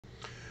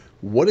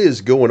What is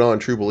going on,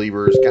 true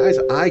believers? Guys,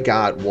 I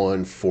got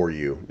one for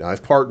you. Now,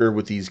 I've partnered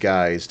with these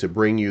guys to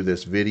bring you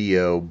this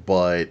video,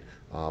 but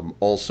I'm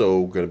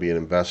also going to be an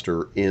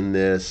investor in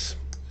this.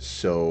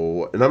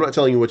 And I'm not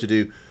telling you what to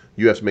do.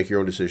 You have to make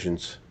your own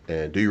decisions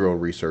and do your own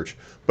research.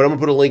 But I'm going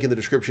to put a link in the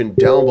description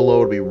down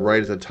below. It'll be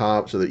right at the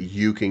top so that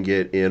you can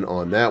get in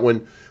on that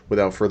one.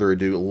 Without further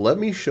ado, let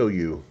me show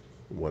you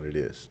what it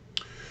is.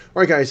 All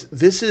right, guys,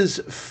 this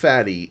is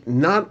Fatty.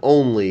 Not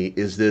only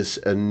is this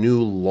a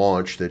new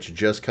launch that's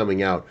just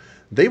coming out,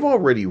 they've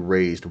already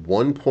raised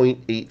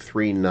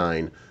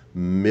 1.839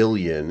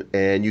 million,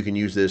 and you can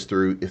use this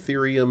through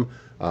Ethereum,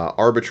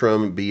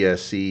 Arbitrum,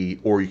 BSC,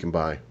 or you can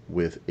buy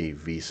with a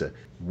Visa.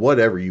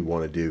 Whatever you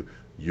want to do,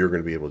 you're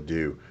going to be able to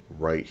do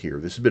right here.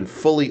 This has been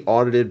fully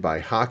audited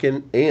by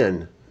Haken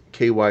and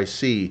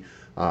KYC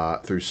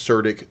through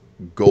Certic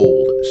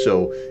Gold.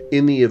 So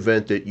in the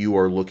event that you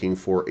are looking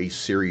for a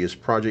serious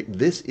project,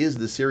 this is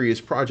the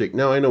serious project.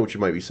 Now, I know what you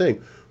might be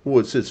saying. Well,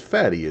 it says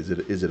Fatty. Is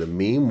it a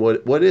meme?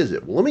 What is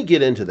it? Well, let me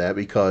get into that,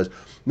 because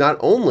not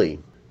only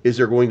is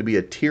there going to be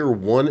a tier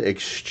 1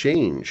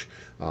 exchange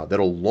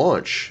that'll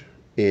launch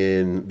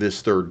in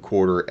this third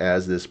quarter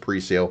as this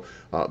presale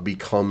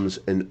becomes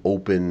an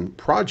open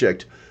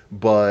project,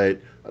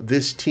 but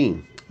this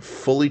team,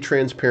 fully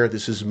transparent.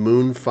 This is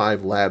Moon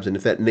 5 Labs, and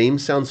if that name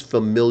sounds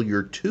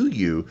familiar to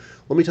you,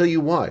 let me tell you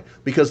why.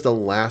 Because the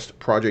last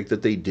project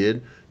that they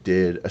did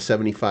a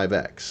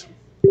 75x.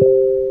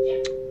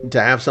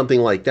 To have something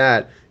like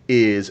that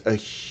is a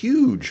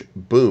huge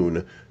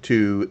boon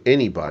to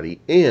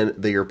anybody, and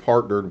they are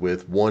partnered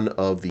with one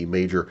of the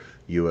major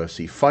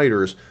UFC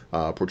fighters,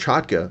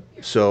 Prochaska.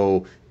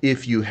 So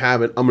if you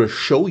haven't, I'm going to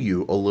show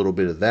you a little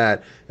bit of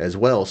that as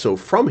well. So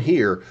from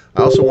here,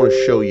 I also want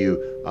to show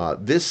you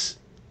this.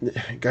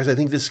 Guys, I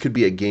think this could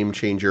be a game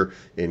changer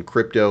in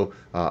crypto.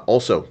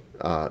 Also,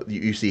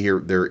 you see here,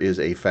 there is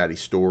a Fatty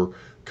store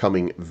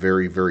coming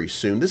very, very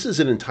soon. This is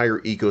an entire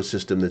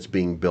ecosystem that's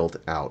being built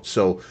out.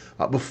 So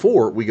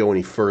before we go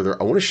any further,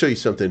 I want to show you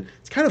something.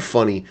 It's kind of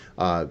funny.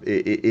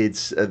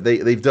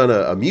 They've done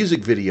a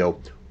music video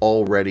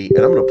already, and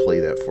I'm going to play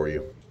that for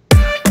you.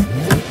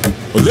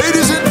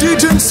 Ladies and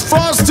gents,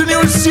 fasten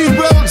your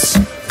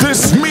seatbelts.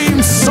 This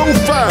means so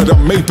fat,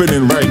 I'm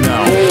aping right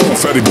now.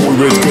 Fatty boy,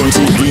 red going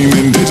to gleam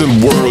in digital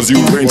worlds. You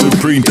range of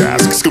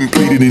pre-tasks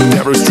completed in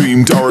never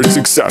stream toward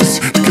success.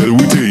 Together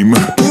we team.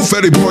 Ooh,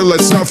 fatty boy,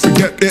 let's not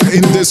forget it.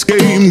 In this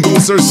game,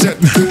 goals are set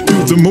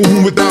to the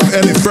moon without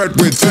any threat.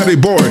 With fatty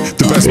boy,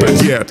 the best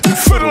bet yet.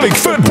 Fat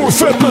fat boy,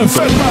 fat man,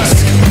 fat mask.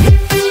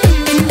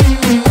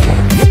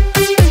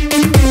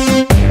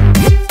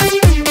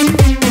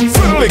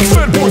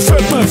 Fat boy,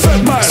 fat man,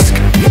 fat mask.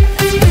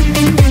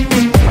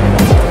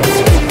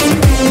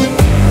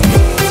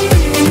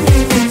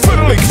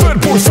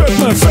 Fat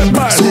man, fat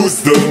mask. Who's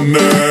the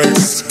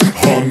next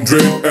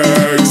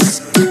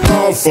 100x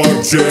Alpha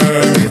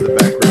Gem?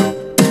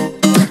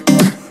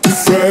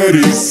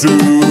 Freddy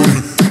soon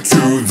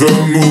to the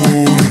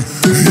moon.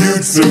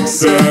 Huge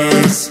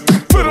success.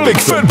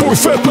 Fat boy,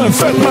 fat man,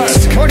 fat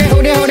mask. Hoodie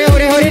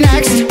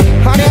next.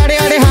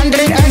 Hoodie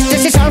 100x.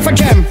 This is Alpha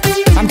Gem.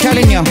 I'm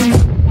telling you.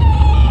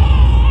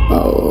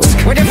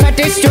 With the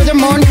fatties to the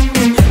moon.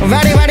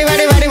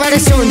 Very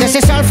soon. This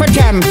is Alpha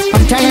Gem.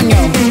 I'm telling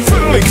you.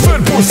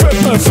 Fat boy, fat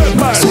man, fat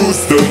mask.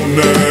 Who's the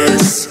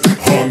next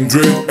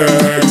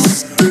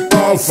 100x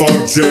Alpha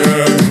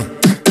Gem?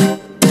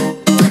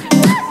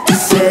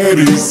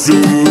 Very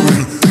soon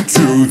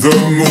to the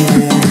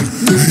moon.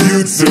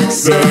 Huge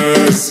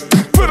success.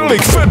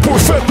 Fat boy,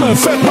 fat man,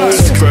 fat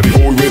mask. Fatty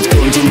boy, red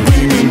going to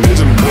gleam in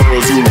digital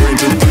worlds. You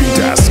range of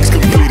pre-tasks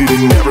completed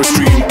in never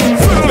stream.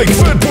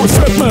 Fat boy,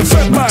 fat man,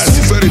 fat mask.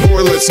 Fatty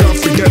boy, let's not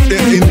forget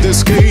that in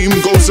this game,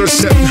 goals are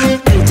set to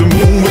the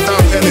moon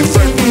without any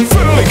threat.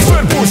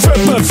 Fat boy, fat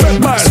man, fat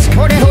mask.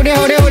 Hoodie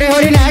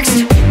next.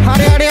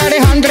 Hoodie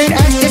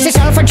 100x. This is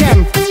Alpha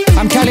Gem.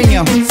 I'm telling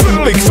you.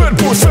 Fat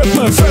boy, fat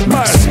man, fat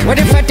mask. With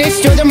the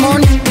fatties to the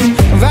moon.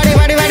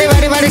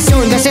 Very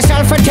soon. This is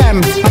Alpha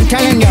Gem. I'm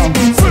telling you.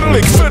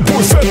 Fat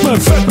boy, fat man,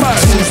 fat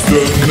mask. Who's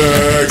the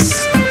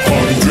next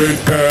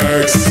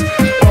 100x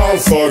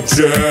Alpha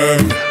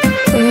Gem?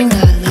 Ooh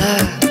la la.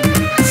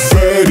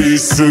 Very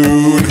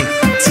soon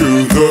to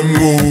the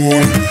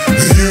moon.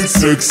 Huge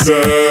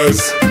success.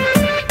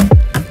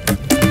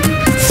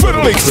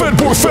 Fat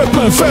boy, fat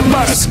man, fat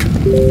mask.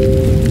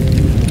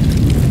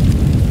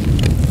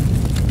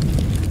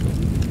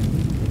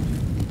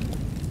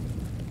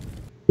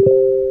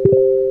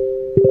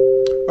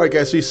 All right,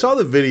 guys, so you saw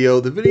the video.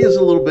 The video is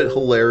a little bit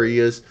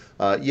hilarious.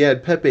 You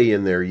had Pepe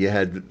in there. You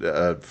had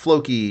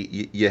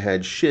Floki. You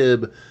had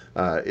Shib.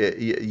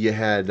 You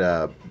had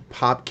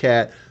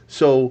Popcat.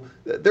 So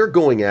they're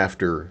going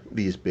after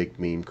these big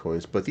meme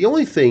coins. But the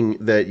only thing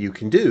that you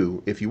can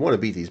do if you want to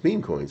beat these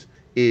meme coins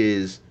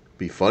is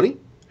be funny,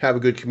 have a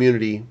good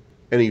community,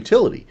 and a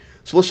utility.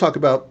 So let's talk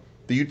about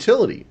the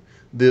utility.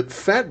 The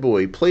Fat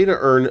Boy Play to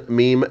Earn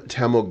Meme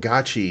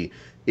Tamagotchi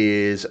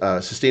is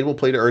a sustainable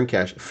play to earn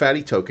cash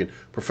Fatty token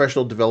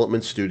professional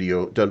development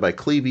studio done by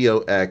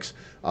Clevio X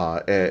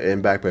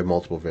and backed by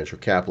multiple venture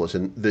capitalists.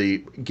 And the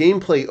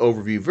gameplay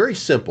overview, very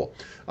simple.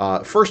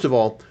 First of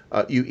all,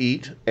 you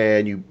eat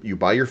and you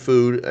buy your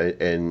food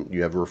and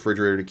you have a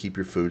refrigerator to keep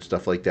your food,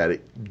 stuff like that.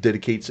 It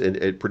dedicates and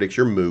it predicts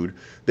your mood.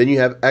 Then you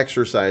have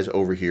exercise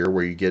over here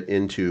where you get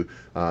into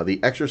the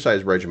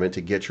exercise regimen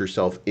to get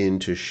yourself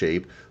into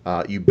shape.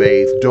 You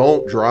bathe.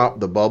 Don't drop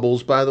the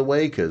bubbles, by the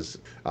way,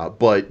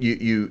 but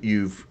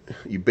you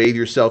bathe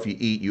yourself, you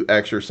eat, you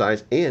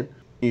exercise, and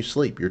you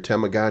sleep. Your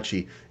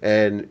Tamagotchi.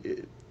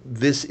 And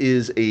this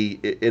is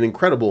an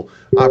incredible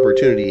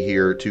opportunity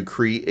here to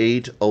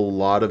create a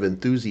lot of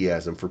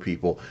enthusiasm for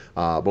people,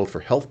 both for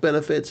health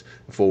benefits,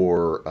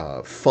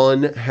 for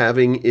fun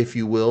having, if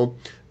you will.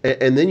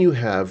 And then you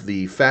have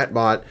the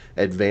FatBot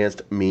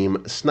Advanced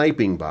Meme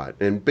Sniping Bot.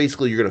 And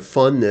basically you're going to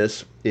fund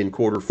this in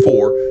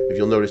Q4. If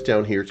you'll notice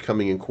down here, it's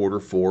coming in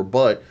Q4,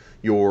 but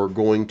you're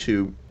going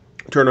to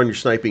turn on your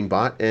sniping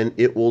bot and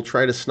it will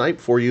try to snipe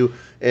for you.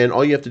 And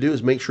all you have to do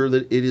is make sure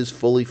that it is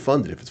fully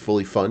funded. If it's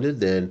fully funded,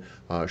 then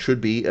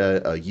should be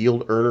a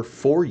yield earner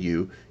for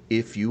you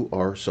if you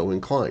are so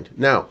inclined.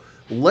 Now,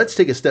 let's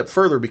take a step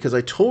further, because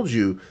I told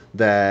you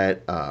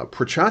that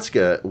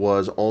Prochazka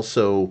was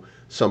also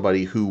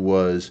somebody who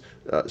was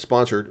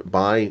sponsored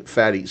by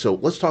Fatty. So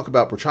let's talk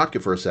about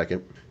Prochazka for a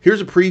second.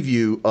 Here's a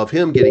preview of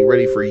him getting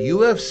ready for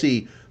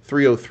UFC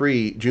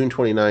 303, June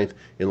 29th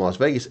in Las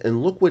Vegas.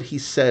 And look what he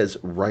says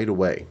right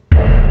away.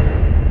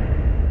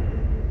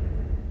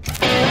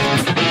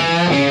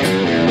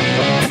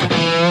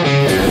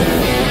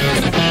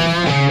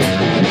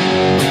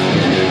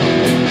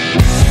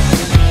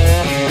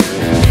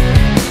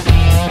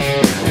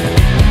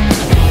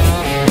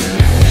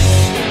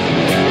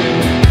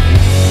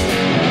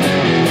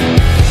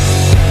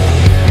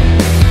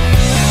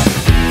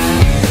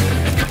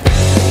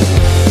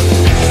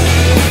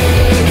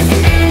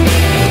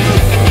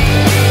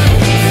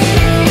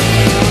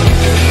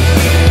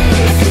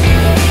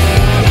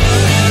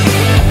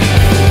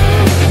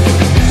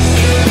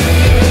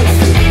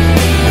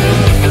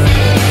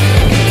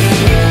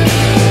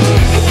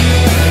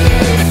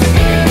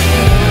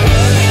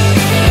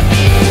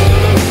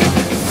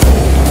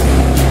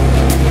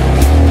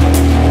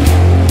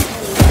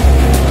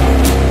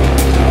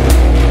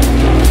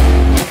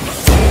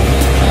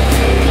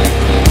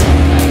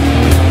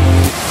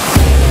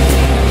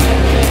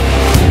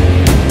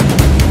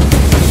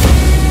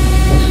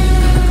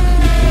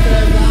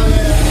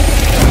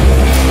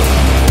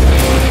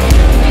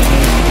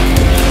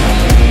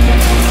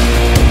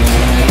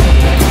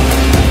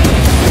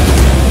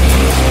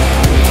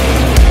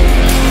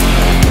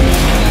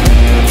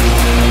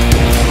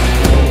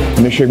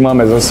 Dnešek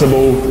máme za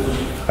sebou,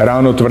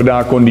 ráno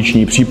tvrdá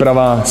kondiční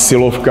příprava,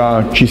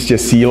 silovka, čistě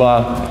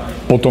síla,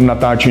 potom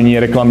natáčení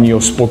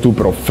reklamního spotu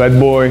pro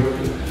Fatboy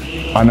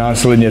a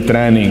následně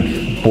trénink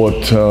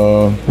pod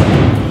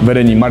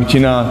vedením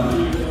Martina,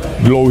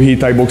 dlouhý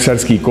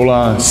thaiboxerský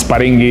kola,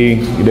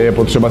 sparingy, kde je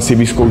potřeba si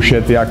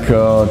vyzkoušet jak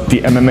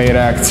ty MMA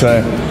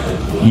reakce,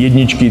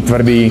 jedničky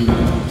tvrdý,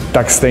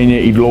 tak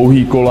stejně i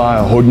dlouhý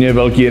kola,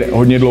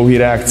 hodně dlouhý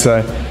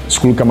reakce s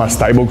klukama z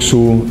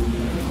thaiboxu.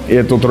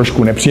 Je to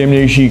trošku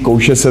nepříjemnější,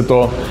 kouše se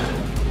to,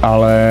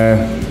 ale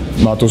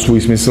má to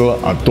svůj smysl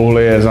a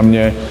tohle je za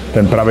mě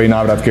ten pravý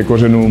návrat ke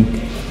kořenům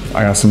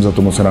a já jsem za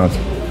to moc rád.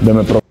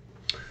 Jdeme pro. All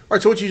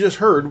right, so what you just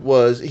heard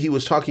was he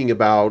was talking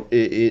about,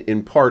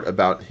 in part,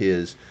 about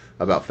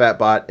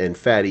Fatbot and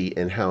Fatty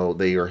and how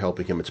they are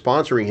helping him and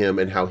sponsoring him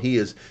and how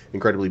he is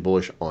incredibly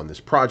bullish on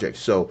this project.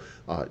 So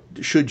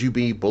should you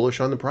be bullish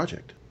on the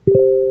project?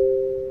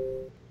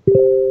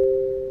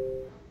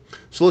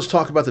 So let's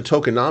talk about the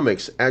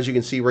tokenomics. As you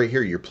can see right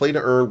here, your play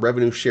to earn,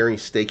 revenue sharing,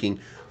 staking,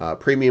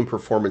 premium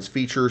performance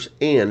features,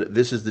 and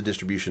this is the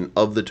distribution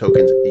of the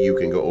tokens. You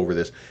can go over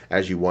this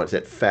as you want. It's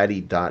at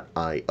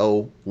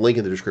fatty.io. Link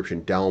in the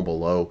description down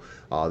below.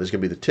 There's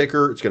going to be the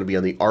ticker. It's going to be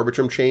on the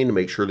Arbitrum chain to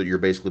make sure that you're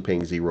basically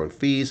paying zero in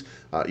fees.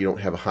 You don't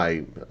have a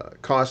high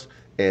cost.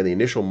 And the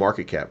initial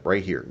market cap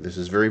right here. This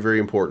is very, very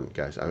important,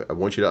 guys. I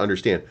want you to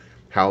understand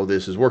how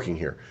this is working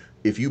here.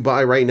 If you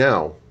buy right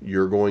now,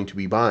 you're going to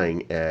be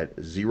buying at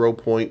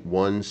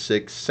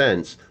 0.16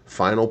 cents.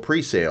 Final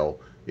pre-sale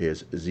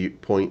is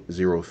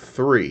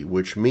 0.03,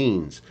 which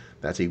means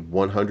that's a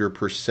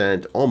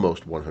 100%,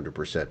 almost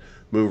 100%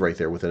 move right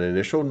there with an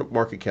initial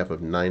market cap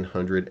of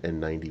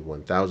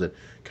 991,000.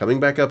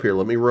 Coming back up here,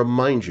 let me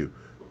remind you,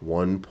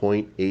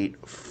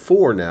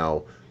 1.84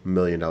 now $1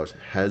 million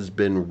has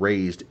been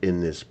raised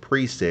in this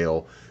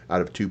pre-sale out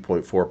of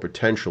 2.4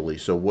 potentially.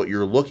 So what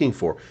you're looking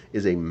for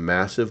is a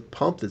massive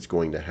pump that's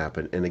going to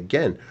happen. And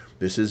again,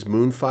 this is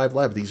Moon 5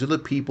 Lab. These are the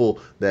people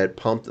that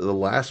pumped the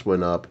last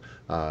one up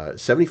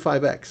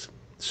 75x.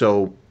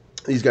 So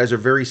these guys are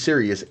very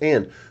serious.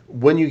 And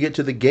when you get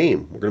to the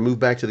game, we're going to move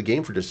back to the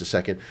game for just a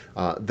second.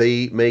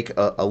 They make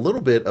a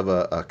little bit of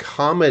a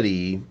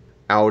comedy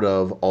out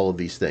of all of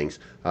these things.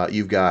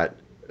 You've got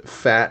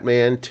Fat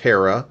Man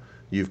Terra.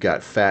 You've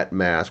got Fat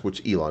Mask,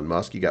 which is Elon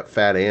Musk. You got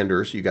Fat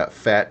Anders. You got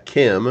Fat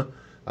Kim.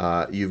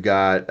 You've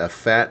got a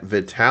Fat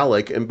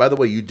Vitalik, and by the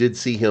way, you did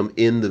see him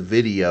in the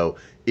video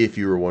if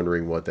you were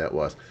wondering what that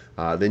was.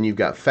 Then you've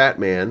got Fat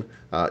Man,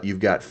 you've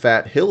got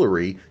Fat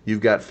Hillary,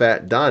 you've got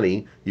Fat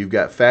Donnie, you've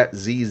got Fat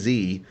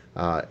ZZ.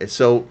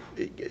 So,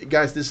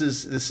 guys,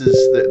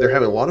 they're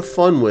having a lot of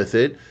fun with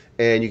it.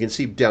 And you can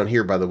see down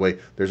here, by the way,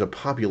 there's a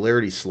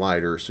popularity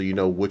slider, so you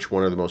know which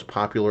one are the most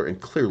popular, and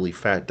clearly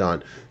Fat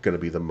Don going to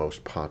be the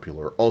most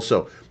popular.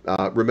 Also,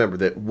 remember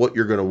that what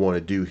you're going to want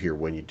to do here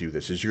when you do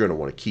this is you're going to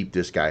want to keep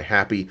this guy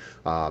happy,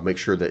 make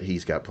sure that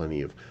he's got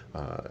plenty of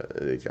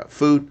he's got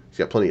food, he's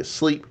got plenty of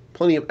sleep,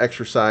 plenty of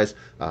exercise,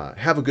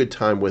 have a good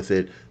time with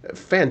it.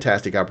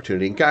 Fantastic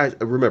opportunity. And guys,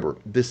 remember,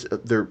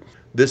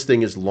 this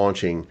thing is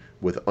launching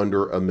with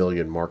under $1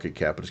 million market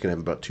cap, but it's going to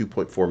have about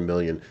 2.4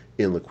 million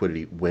in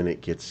liquidity when it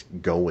gets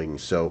going.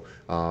 So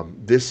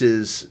this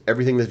is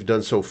everything they've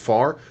done so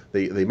far.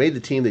 They made the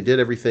team, they did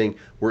everything.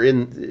 We're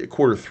in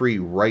Q3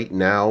 right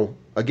now.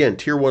 Again,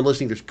 tier 1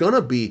 listing. There's going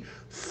to be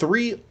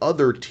 3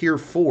 other tier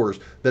 4s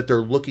that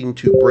they're looking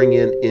to bring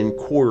in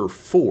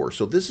Q4.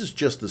 So this is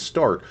just the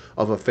start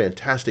of a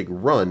fantastic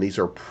run. These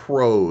are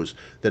pros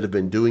that have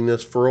been doing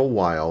this for a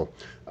while.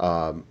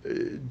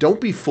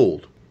 Don't be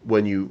fooled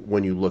when you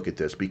look at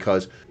this,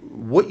 because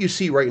what you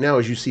see right now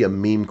is you see a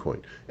meme coin,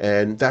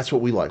 and that's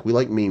what we like. We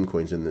like meme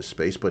coins in this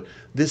space, but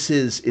this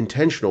is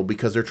intentional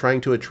because they're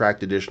trying to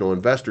attract additional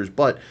investors.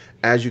 But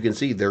as you can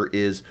see, there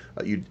is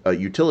a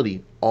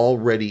utility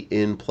already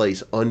in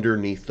place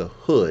underneath the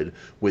hood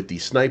with the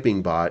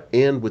sniping bot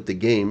and with the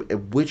game,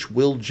 which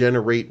will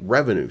generate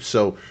revenue.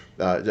 So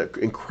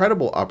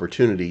incredible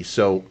opportunity.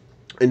 So,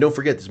 and don't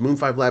forget, this Moon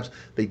 5 Labs,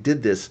 they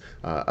did this,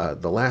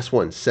 the last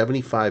one,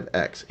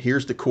 75X.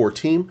 Here's the core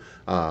team.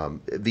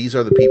 These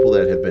are the people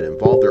that have been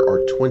involved. There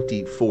are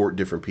 24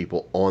 different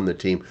people on the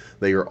team.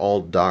 They are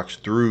all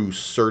doxed through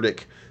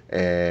CertiK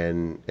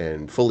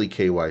and fully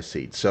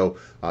KYC'd. So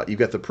you've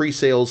got the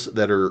pre-sales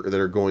that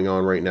are going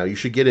on right now. You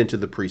should get into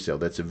the pre-sale.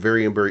 That's a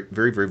very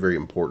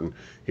important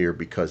here,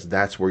 because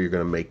that's where you're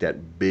going to make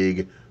that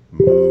big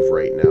move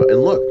right now.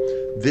 And look,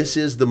 this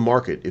is the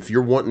market. If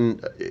you're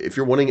wanting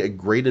a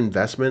great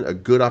investment, a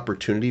good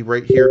opportunity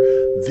right here,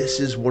 this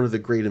is one of the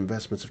great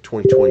investments of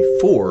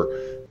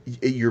 2024.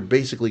 You're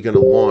basically going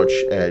to launch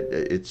at,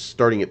 it's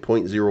starting at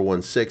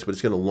 0.016, but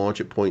it's going to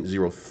launch at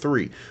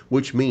 0.03,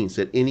 which means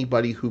that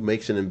anybody who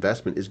makes an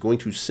investment is going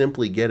to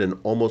simply get an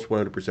almost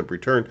 100%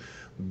 return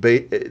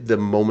the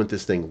moment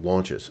this thing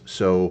launches.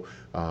 So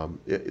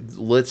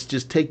let's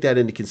just take that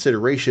into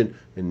consideration.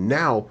 And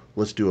now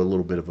let's do a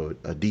little bit of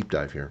a deep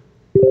dive here.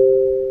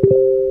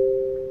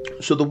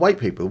 So the white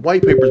paper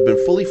has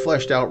been fully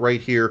fleshed out right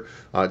here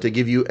to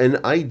give you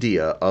an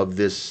idea of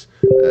this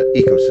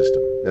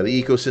ecosystem. Now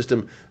the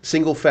ecosystem,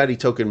 single fatty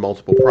token,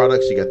 multiple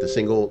products. You got the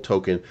single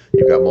token,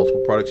 you've got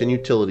multiple products and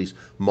utilities,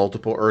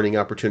 multiple earning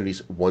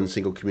opportunities, one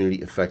single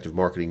community, effective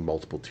marketing,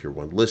 multiple tier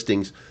 1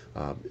 listings.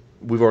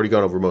 We've already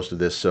gone over most of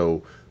this.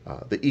 So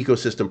the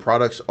ecosystem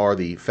products are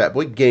the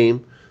Fatboy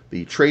game,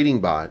 the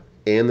trading bot,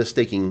 and the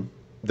staking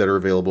that are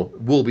available,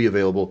 will be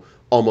available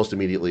almost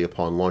immediately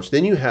upon launch.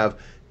 Then you have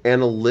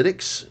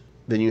analytics,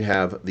 then you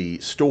have the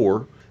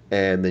store,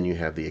 and then you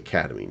have the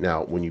academy.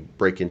 Now, when you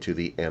break into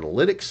the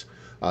analytics,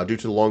 due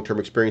to the long-term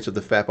experience of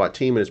the Fatbot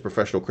team and its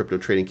professional crypto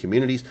trading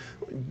communities,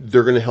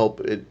 they're going to help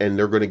and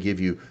they're going to give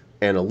you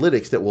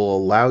analytics that will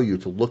allow you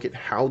to look at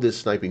how this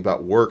sniping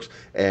bot works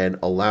and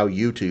allow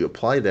you to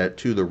apply that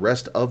to the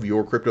rest of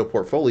your crypto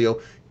portfolio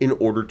in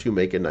order to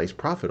make a nice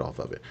profit off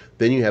of it.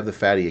 Then you have the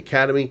Fatty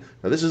Academy.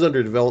 Now, this is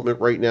under development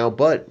right now,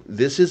 but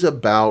this is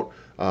about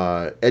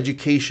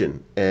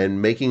education and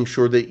making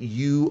sure that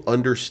you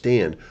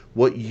understand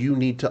what you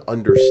need to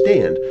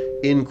understand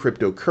in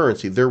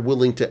cryptocurrency. They're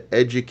willing to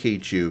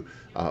educate you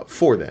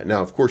for that.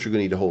 Now, of course, you're going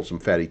to need to hold some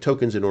fatty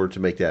tokens in order to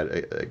make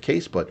that a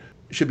case, but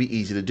it should be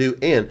easy to do.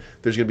 And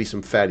there's going to be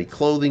some fatty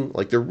clothing.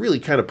 Like, they're really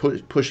kind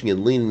of pushing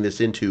and leaning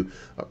this into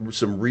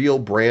some real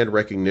brand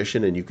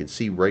recognition. And you can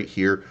see right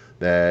here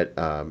that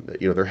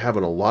they're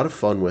having a lot of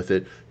fun with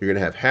it. You're going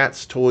to have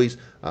hats, toys,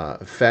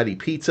 fatty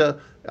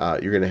pizza.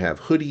 You're going to have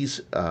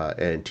hoodies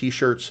and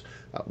t-shirts,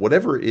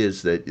 whatever it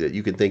is that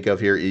you can think of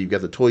here. You've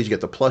got the toys, you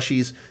got the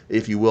plushies,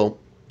 if you will.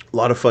 A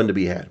lot of fun to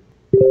be had.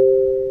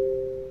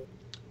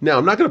 Now,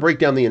 I'm not going to break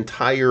down the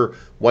entire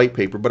white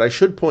paper, but I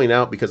should point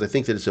out, because I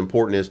think that it's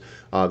important, is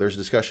there's a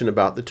discussion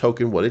about the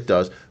token, what it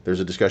does. There's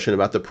a discussion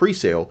about the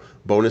pre-sale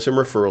bonus and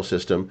referral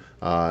system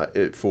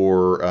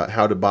for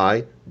how to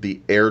buy,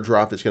 the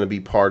airdrop that's going to be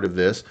part of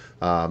this,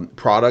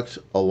 product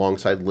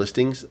alongside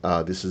listings.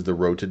 This is the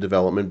road to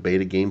development,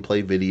 beta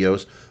gameplay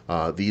videos.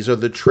 These are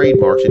the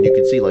trademarks, and you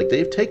can see, like,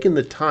 they've taken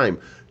the time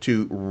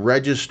to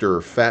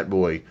register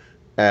Fatboy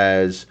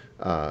as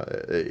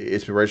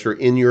it's been registered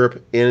in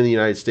Europe and in the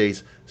United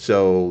States.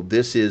 So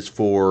this is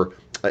for,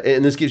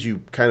 and this gives you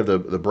kind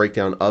of the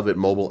breakdown of it: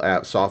 mobile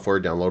app,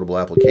 software, downloadable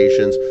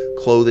applications,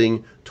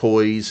 clothing,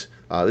 toys,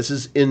 This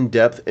is in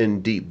depth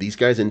and deep. These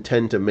guys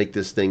intend to make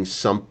this thing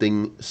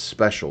something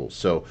special.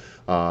 So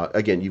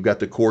again, you've got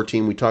the core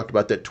team. We talked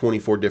about that,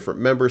 24 different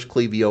members,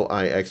 Clevio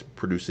IX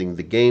producing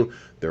the game.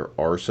 There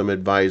are some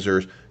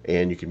advisors,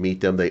 and you can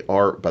meet them. They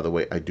are, by the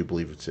way, I do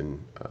believe it's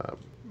in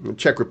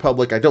Czech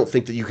Republic. I don't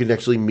think that you can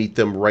actually meet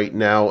them right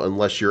now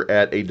unless you're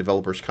at a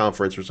developers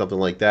conference or something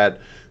like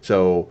that.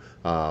 So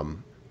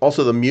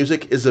also the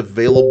music is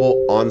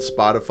available on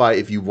Spotify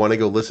if you want to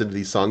go listen to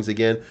these songs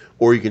again,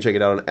 or you can check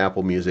it out on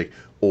Apple Music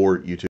or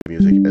YouTube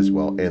Music as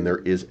well. And there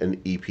is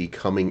an EP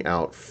coming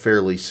out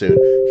fairly soon.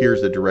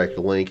 Here's the direct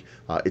link.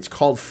 It's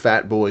called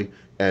Fat Boy,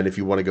 and if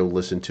you want to go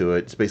listen to it,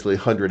 it's basically a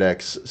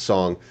 100x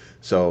song.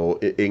 So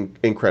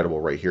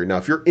incredible right here. Now,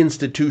 if you're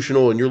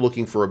institutional and you're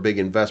looking for a big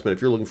investment,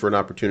 if you're looking for an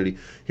opportunity,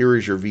 here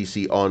is your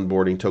VC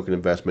onboarding, token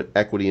investment,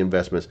 equity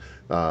investments,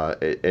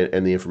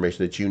 and the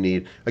information that you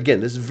need.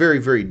 Again, this is very,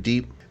 very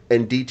deep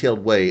and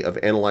detailed way of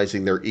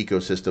analyzing their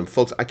ecosystem.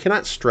 Folks, I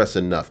cannot stress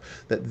enough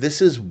that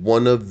this is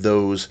one of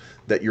those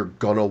that you're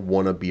gonna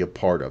wanna be a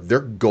part of. Their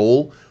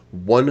goal,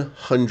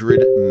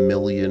 100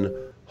 million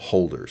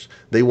holders.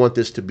 They want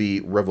this to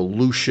be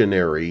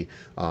revolutionary.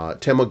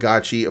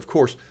 Tamagotchi, of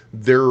course,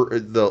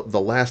 the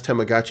last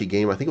Tamagotchi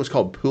game, I think it was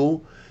called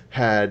Pool,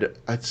 had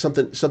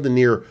something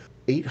near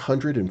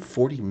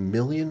 840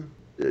 million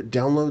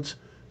downloads.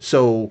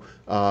 So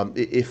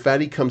if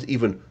Fatty comes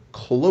even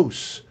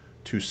close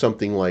to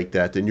something like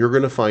that, then you're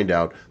going to find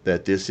out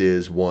that this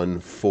is one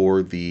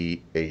for the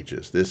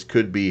ages. This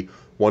could be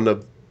one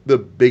of the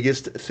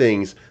biggest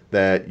things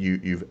that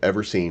you've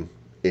ever seen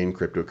in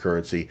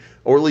cryptocurrency,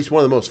 or at least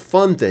one of the most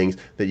fun things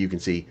that you can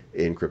see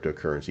in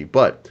cryptocurrency.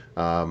 But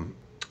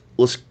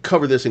let's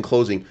cover this in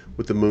closing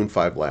with the Moon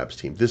 5 Labs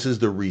team. This is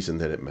the reason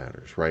that it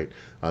matters, right?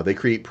 They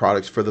create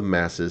products for the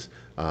masses.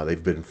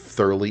 They've been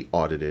thoroughly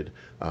audited.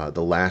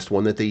 The last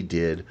one that they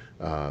did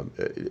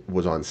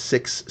was on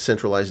 6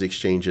 centralized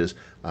exchanges.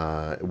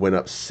 It went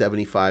up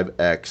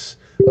 75x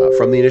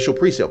from the initial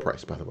pre-sale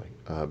price, by the way.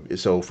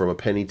 So from a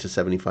penny to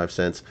 75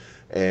 cents,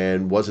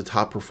 and was a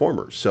top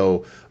performer.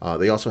 So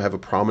they also have a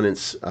prominent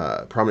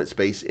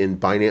space in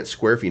Binance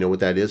Square, if you know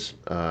what that is,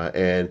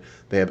 and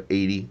they have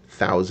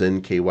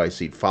 80,000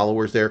 KYC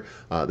followers there.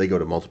 They go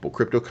to multiple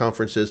crypto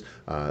conferences.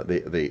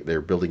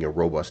 They're building a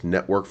robust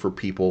network for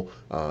people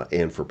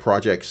and for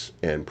projects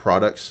and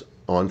products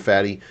on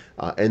Fatty,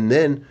 and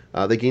then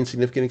they gain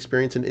significant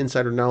experience and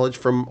insider knowledge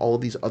from all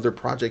of these other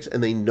projects,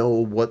 and they know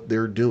what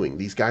they're doing.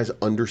 These guys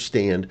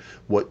understand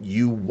what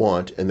you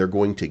want, and they're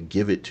going to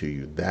give it to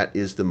you. That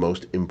is the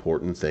most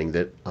important thing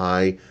that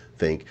I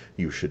think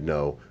you should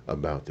know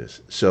about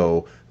this.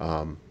 So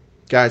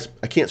guys,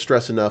 I can't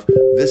stress enough,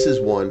 this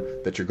is one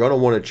that you're going to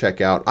want to check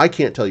out. I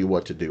can't tell you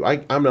what to do.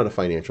 I'm not a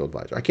financial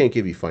advisor. I can't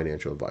give you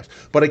financial advice,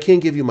 but I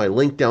can give you my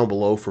link down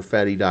below for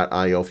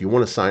fatty.io if you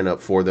want to sign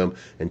up for them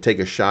and take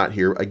a shot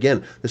here.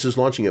 Again, this is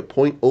launching at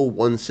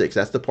 0.016.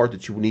 That's the part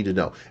that you need to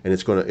know. And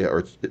it's going to,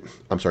 or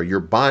I'm sorry,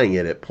 you're buying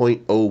it at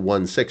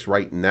 0.016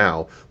 right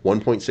now,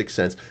 1.6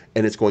 cents,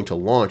 and it's going to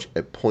launch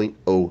at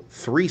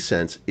 0.03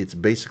 cents. It's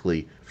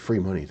basically free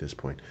money at this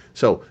point.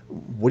 So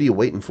what are you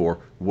waiting for?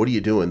 What are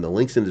you doing? The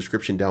link's in the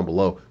description down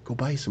below. Go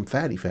buy some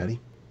Fatty.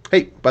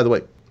 Hey, by the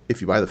way,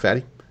 if you buy the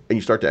Fatty and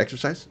you start to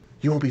exercise,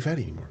 you won't be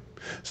fatty anymore.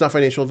 It's not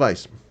financial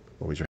advice. Always right.